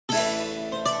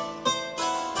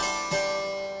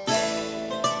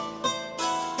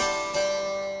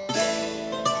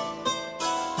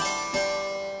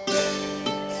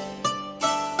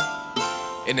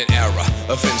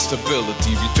of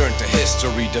instability. Return to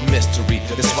history, the mystery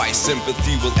is why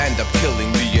sympathy will end up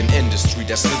killing me. An industry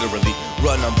that's literally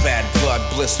run on bad blood,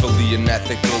 blissfully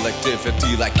unethical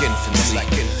activity like infancy.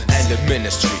 And a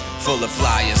ministry full of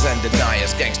liars and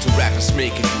deniers. Gangster rappers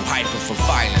making you hyper for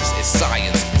violence. It's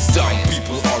science. Dumb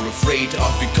people are afraid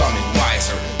of becoming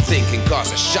wiser. Thinking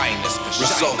causes shyness,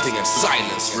 resulting in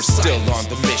silence. We're still on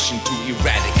the mission to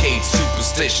eradicate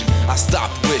superstition. I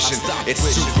stopped wishing, it's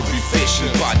super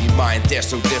efficient. Body, mind,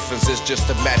 there's no difference, it's just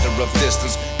a matter of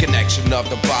distance. Connection of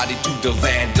the body to the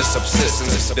land, the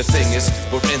subsistence. The thing is,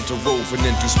 we're interwoven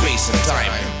into space and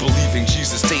time. Believing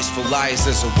Jesus tasteful lies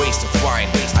is a waste of wine.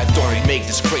 I don't make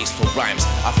disgraceful rhymes.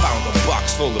 I found a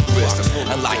box full of wisdom,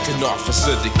 and like an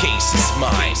officer, the case is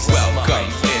mine.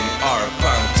 Welcome in our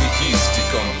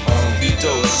Pantheisticon. Only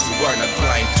those who are not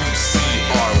blind to see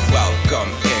are welcome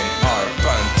in our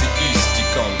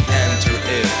Pantheisticon. Enter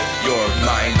if your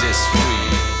mind is free.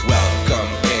 Welcome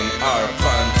in our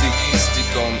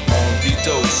Pantheisticon. Only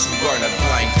those who are not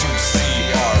blind to see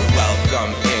are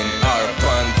welcome in our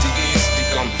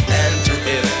Pantheisticon. Enter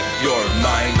if your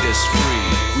mind is free.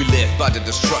 We live by the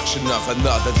destruction of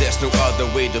another. There's no other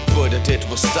way to put it. It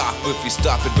will stop if we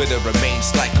stop it, but it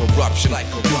remains like corruption.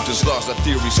 Newton's laws of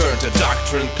theories turn to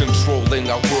doctrine, controlling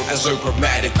our world as a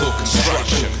grammatical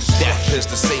construction. Death is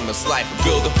the same as life,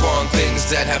 built upon things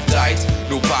that have died.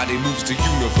 Nobody moves the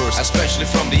universe, especially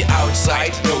from the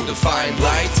outside. No defined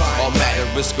light. All matter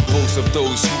is composed of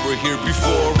those who were here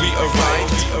before we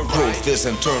arrived. Growth is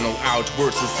internal,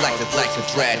 outwards reflected like a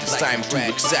thread. It's time to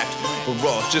accept we're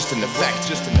all just an effect.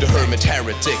 The hermit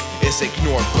heretic is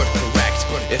ignored but correct.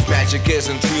 If magic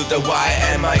isn't real, then why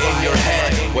am I in your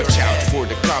head? Watch out for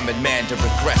the common man, the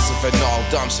regressive and all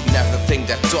dumb. So never think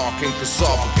that talking can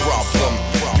solve a problem.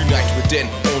 Unite within,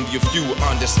 only if you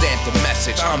understand the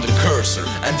message. I'm the cursor,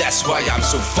 and that's why I'm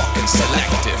so fucking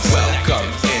selective.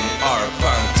 Welcome in our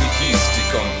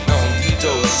Pantheisticon. Only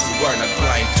those who are not blind